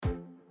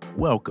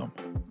Welcome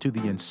to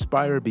the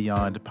Inspire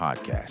Beyond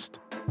podcast.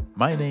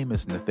 My name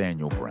is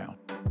Nathaniel Brown.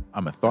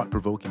 I'm a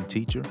thought-provoking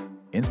teacher,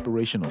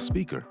 inspirational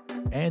speaker,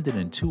 and an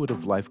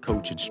intuitive life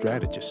coach and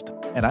strategist,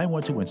 and I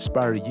want to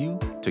inspire you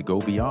to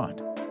go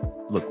beyond.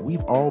 Look,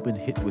 we've all been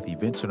hit with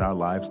events in our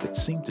lives that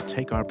seem to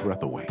take our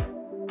breath away.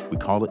 We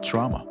call it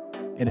trauma,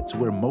 and it's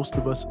where most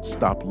of us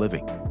stop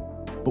living.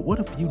 But what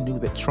if you knew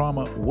that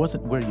trauma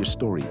wasn't where your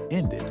story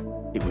ended?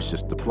 It was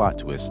just the plot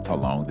twist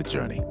along the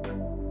journey.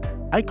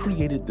 I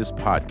created this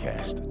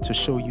podcast to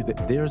show you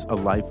that there's a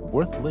life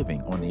worth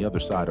living on the other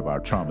side of our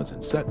traumas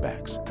and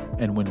setbacks.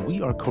 And when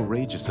we are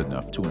courageous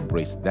enough to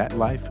embrace that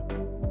life,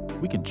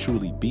 we can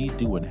truly be,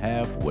 do, and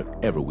have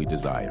whatever we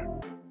desire.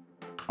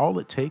 All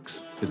it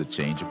takes is a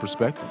change of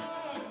perspective.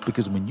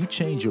 Because when you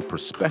change your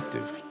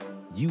perspective,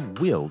 you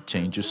will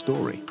change your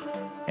story.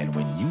 And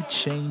when you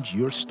change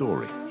your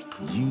story,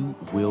 you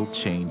will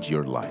change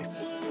your life.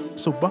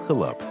 So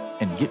buckle up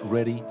and get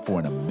ready for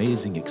an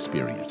amazing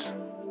experience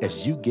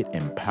as you get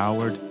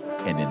empowered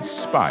and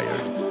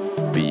inspired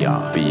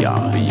beyond.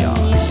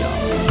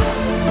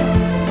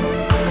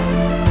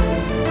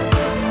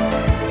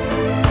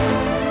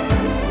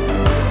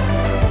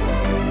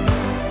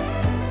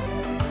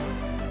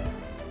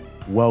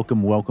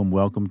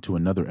 Welcome to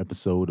another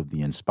episode of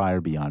the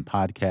Inspire Beyond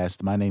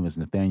podcast. My name is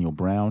Nathaniel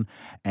Brown,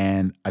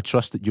 and I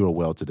trust that you are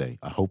well today.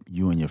 I hope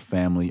you and your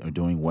family are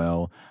doing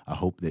well. I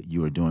hope that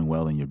you are doing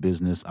well in your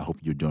business. I hope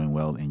you're doing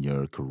well in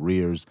your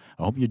careers.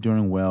 I hope you're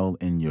doing well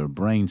in your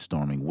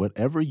brainstorming.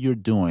 Whatever you're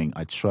doing,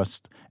 I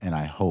trust and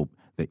I hope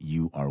that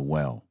you are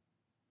well.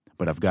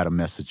 But I've got a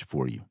message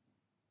for you.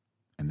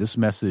 And this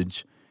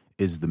message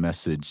is the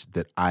message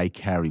that I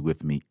carry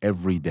with me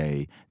every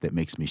day that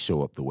makes me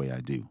show up the way I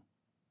do.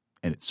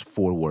 And it's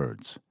 4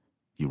 words.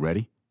 You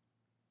ready?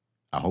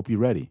 I hope you're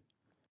ready.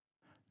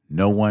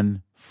 No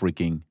one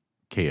freaking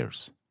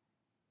cares.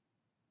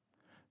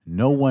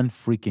 No one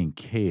freaking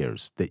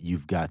cares that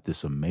you've got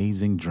this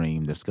amazing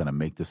dream that's going to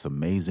make this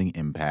amazing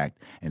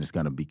impact and it's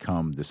going to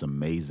become this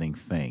amazing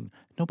thing.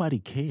 Nobody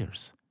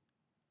cares.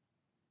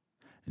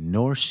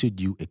 Nor should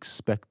you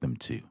expect them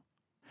to.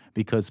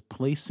 Because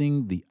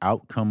placing the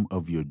outcome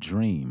of your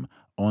dream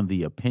on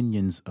the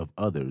opinions of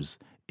others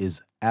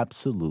is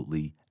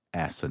absolutely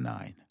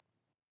asinine.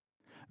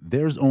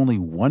 There's only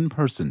one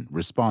person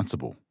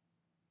responsible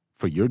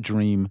for your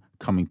dream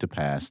coming to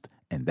pass,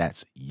 and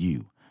that's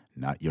you.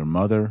 Not your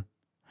mother,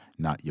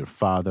 not your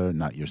father,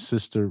 not your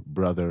sister,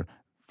 brother,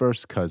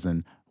 first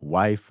cousin,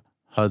 wife,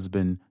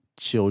 husband,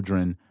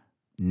 children,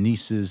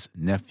 nieces,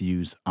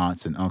 nephews,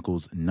 aunts, and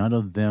uncles. None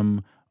of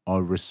them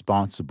are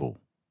responsible.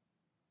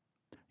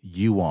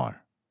 You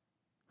are.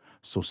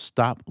 So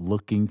stop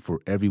looking for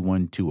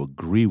everyone to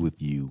agree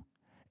with you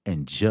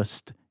and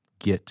just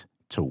get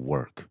to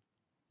work.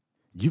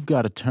 You've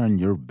got to turn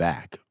your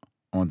back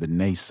on the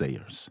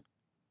naysayers.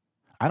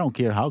 I don't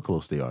care how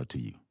close they are to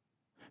you,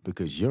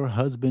 because your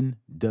husband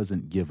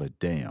doesn't give a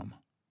damn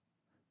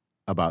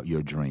about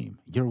your dream.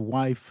 Your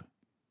wife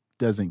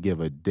doesn't give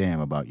a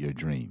damn about your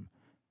dream.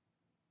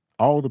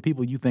 All the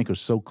people you think are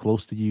so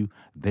close to you,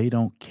 they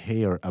don't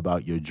care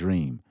about your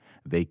dream.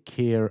 They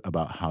care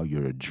about how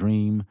your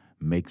dream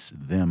makes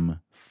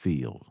them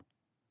feel.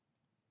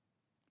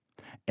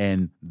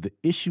 And the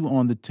issue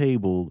on the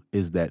table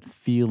is that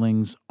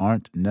feelings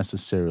aren't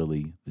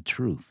necessarily the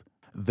truth.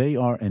 They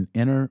are an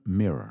inner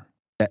mirror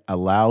that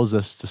allows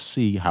us to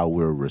see how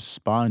we're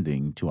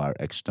responding to our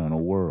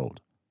external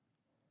world.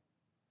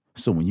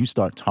 So when you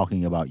start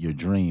talking about your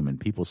dream and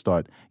people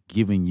start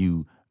giving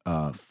you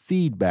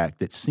feedback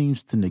that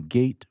seems to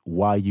negate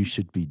why you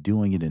should be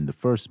doing it in the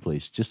first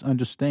place, just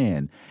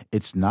understand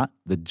it's not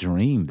the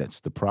dream that's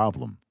the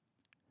problem.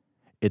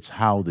 It's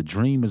how the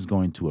dream is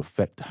going to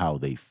affect how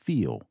they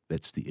feel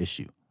that's the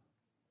issue.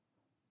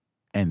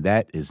 And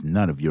that is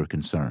none of your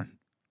concern.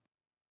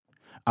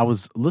 I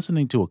was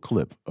listening to a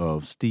clip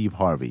of Steve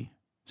Harvey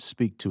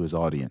speak to his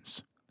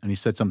audience, and he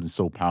said something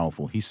so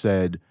powerful. He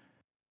said,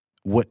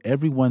 "What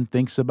everyone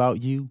thinks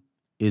about you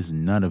is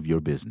none of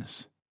your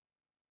business."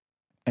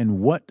 And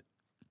what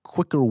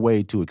quicker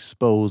way to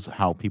expose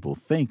how people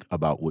think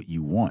about what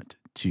you want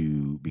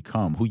to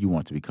become, who you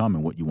want to become,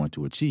 and what you want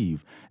to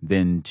achieve,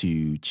 than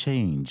to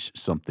change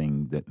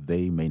something that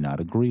they may not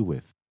agree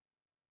with.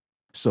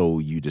 So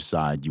you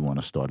decide you want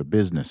to start a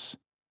business,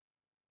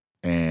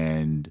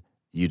 and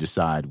you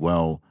decide,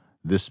 well,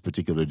 this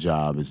particular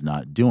job is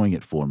not doing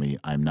it for me.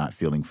 I'm not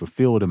feeling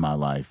fulfilled in my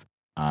life.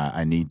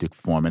 I need to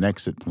form an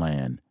exit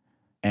plan.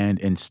 And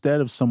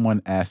instead of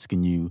someone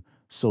asking you,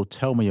 so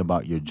tell me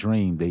about your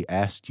dream, they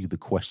ask you the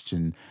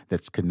question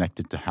that's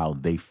connected to how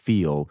they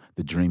feel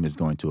the dream is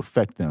going to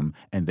affect them.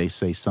 And they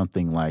say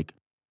something like,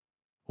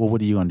 well,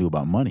 what are you going to do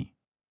about money?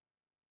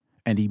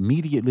 And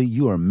immediately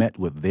you are met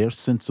with their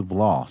sense of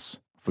loss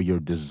for your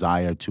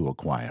desire to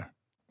acquire.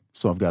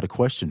 So I've got a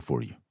question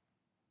for you.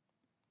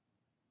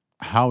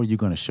 How are you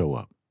going to show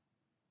up?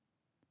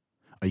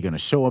 Are you going to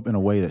show up in a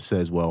way that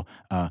says, well,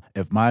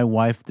 if my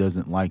wife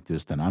doesn't like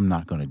this, then I'm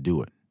not going to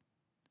do it?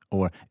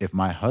 Or if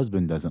my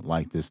husband doesn't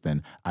like this,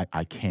 then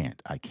I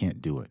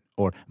can't do it.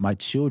 Or my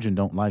children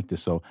don't like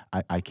this, so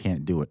I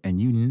can't do it. And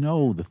you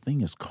know the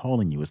thing is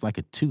calling you. It's like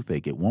a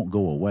toothache. It won't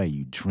go away.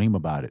 You dream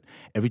about it.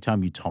 Every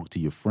time you talk to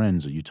your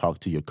friends or you talk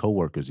to your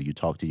coworkers or you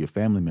talk to your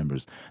family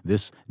members,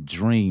 this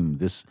dream,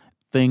 this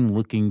thing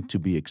looking to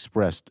be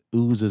expressed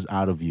oozes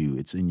out of you.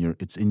 It's in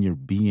your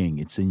being.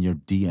 It's in your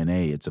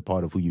DNA. It's a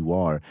part of who you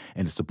are,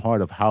 and it's a part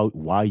of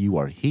why you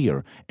are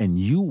here. And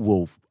you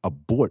will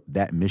abort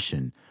that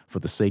mission for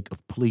the sake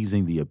of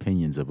pleasing the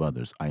opinions of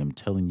others. I am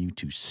telling you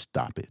to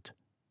stop it.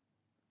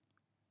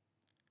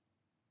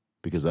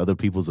 Because other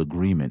people's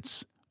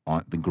agreements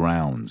aren't the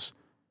grounds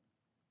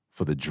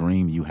for the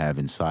dream you have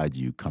inside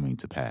you coming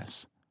to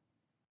pass.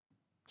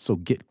 So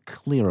get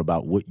clear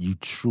about what you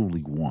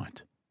truly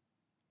want.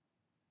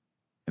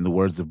 In the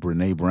words of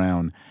Brené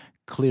Brown,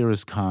 clear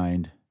is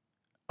kind,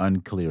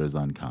 unclear is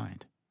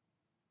unkind.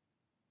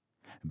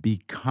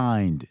 Be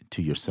kind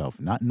to yourself,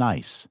 not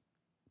nice,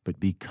 but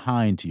be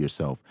kind to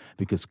yourself,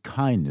 because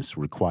kindness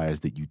requires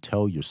that you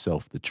tell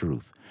yourself the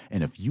truth.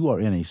 And if you are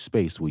in a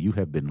space where you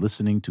have been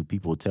listening to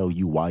people tell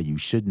you why you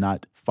should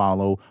not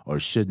follow or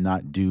should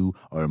not do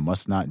or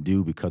must not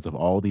do because of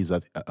all these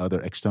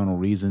other external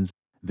reasons,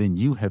 then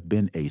you have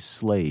been a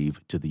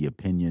slave to the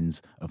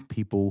opinions of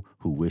people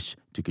who wish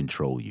to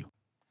control you.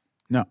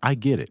 Now, I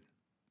get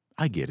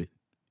it.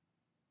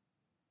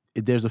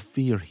 There's a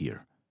fear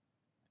here.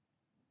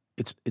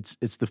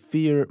 It's the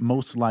fear,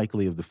 most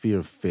likely, of the fear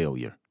of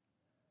failure.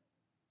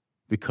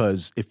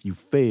 Because if you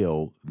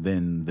fail,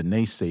 then the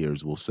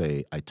naysayers will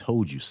say, I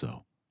told you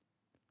so.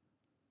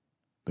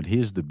 But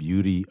here's the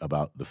beauty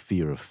about the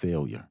fear of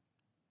failure.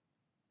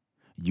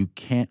 You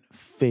can't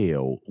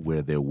fail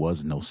where there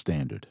was no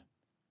standard.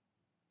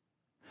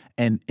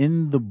 And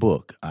in the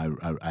book,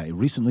 I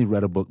recently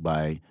read a book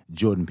by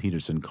Jordan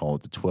Peterson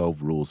called The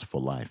 12 Rules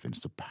for Life, and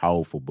it's a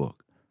powerful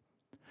book.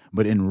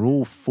 But in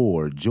Rule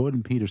 4,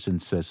 Jordan Peterson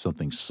says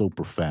something so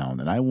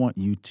profound, and I want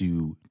you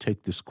to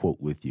take this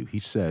quote with you. He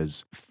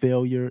says,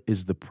 failure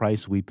is the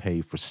price we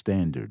pay for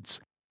standards,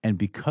 and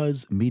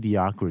because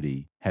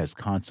mediocrity has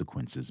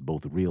consequences,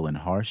 both real and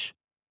harsh,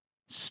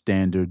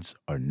 standards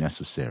are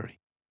necessary.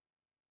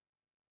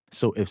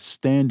 So if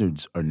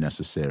standards are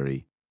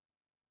necessary,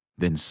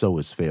 then so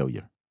is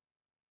failure.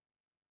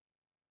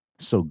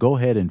 So go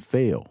ahead and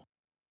fail.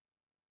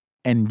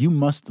 And you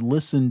must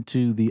listen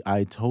to the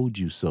I told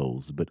you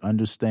so's, but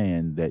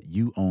understand that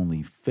you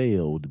only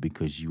failed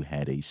because you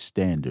had a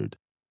standard.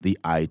 The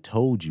I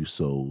told you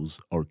so's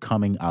are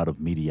coming out of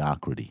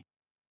mediocrity.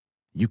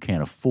 You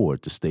can't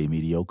afford to stay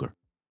mediocre.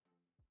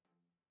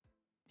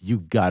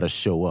 You've got to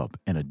show up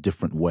in a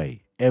different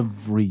way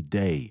every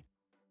day.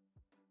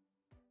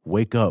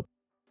 Wake up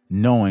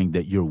knowing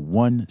that you're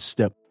one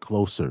step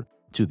closer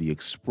to the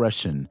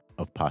expression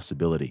of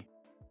possibility.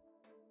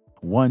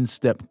 One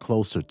step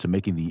closer to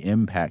making the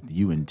impact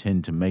you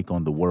intend to make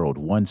on the world.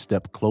 One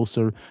step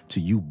closer to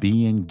you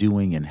being,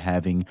 doing, and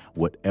having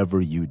whatever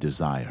you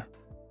desire.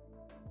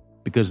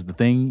 Because the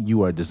thing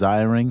you are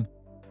desiring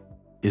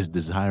is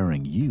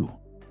desiring you,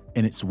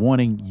 and it's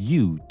wanting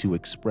you to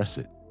express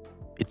it.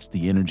 It's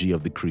the energy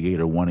of the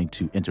Creator wanting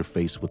to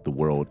interface with the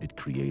world it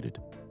created.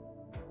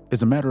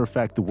 As a matter of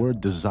fact, the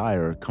word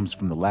desire comes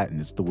from the Latin.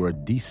 It's the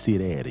word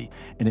desidere,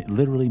 and it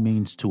literally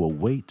means to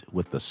await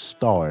what the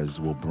stars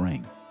will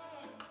bring.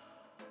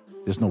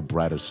 There's no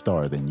brighter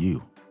star than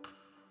you.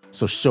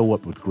 So show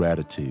up with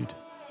gratitude.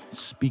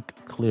 Speak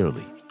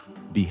clearly.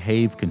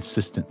 Behave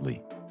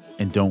consistently.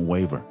 And don't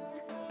waver.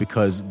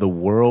 Because the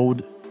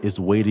world is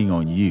waiting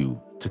on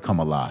you to come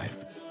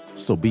alive.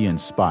 So be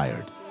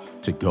inspired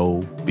to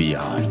go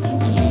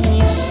beyond.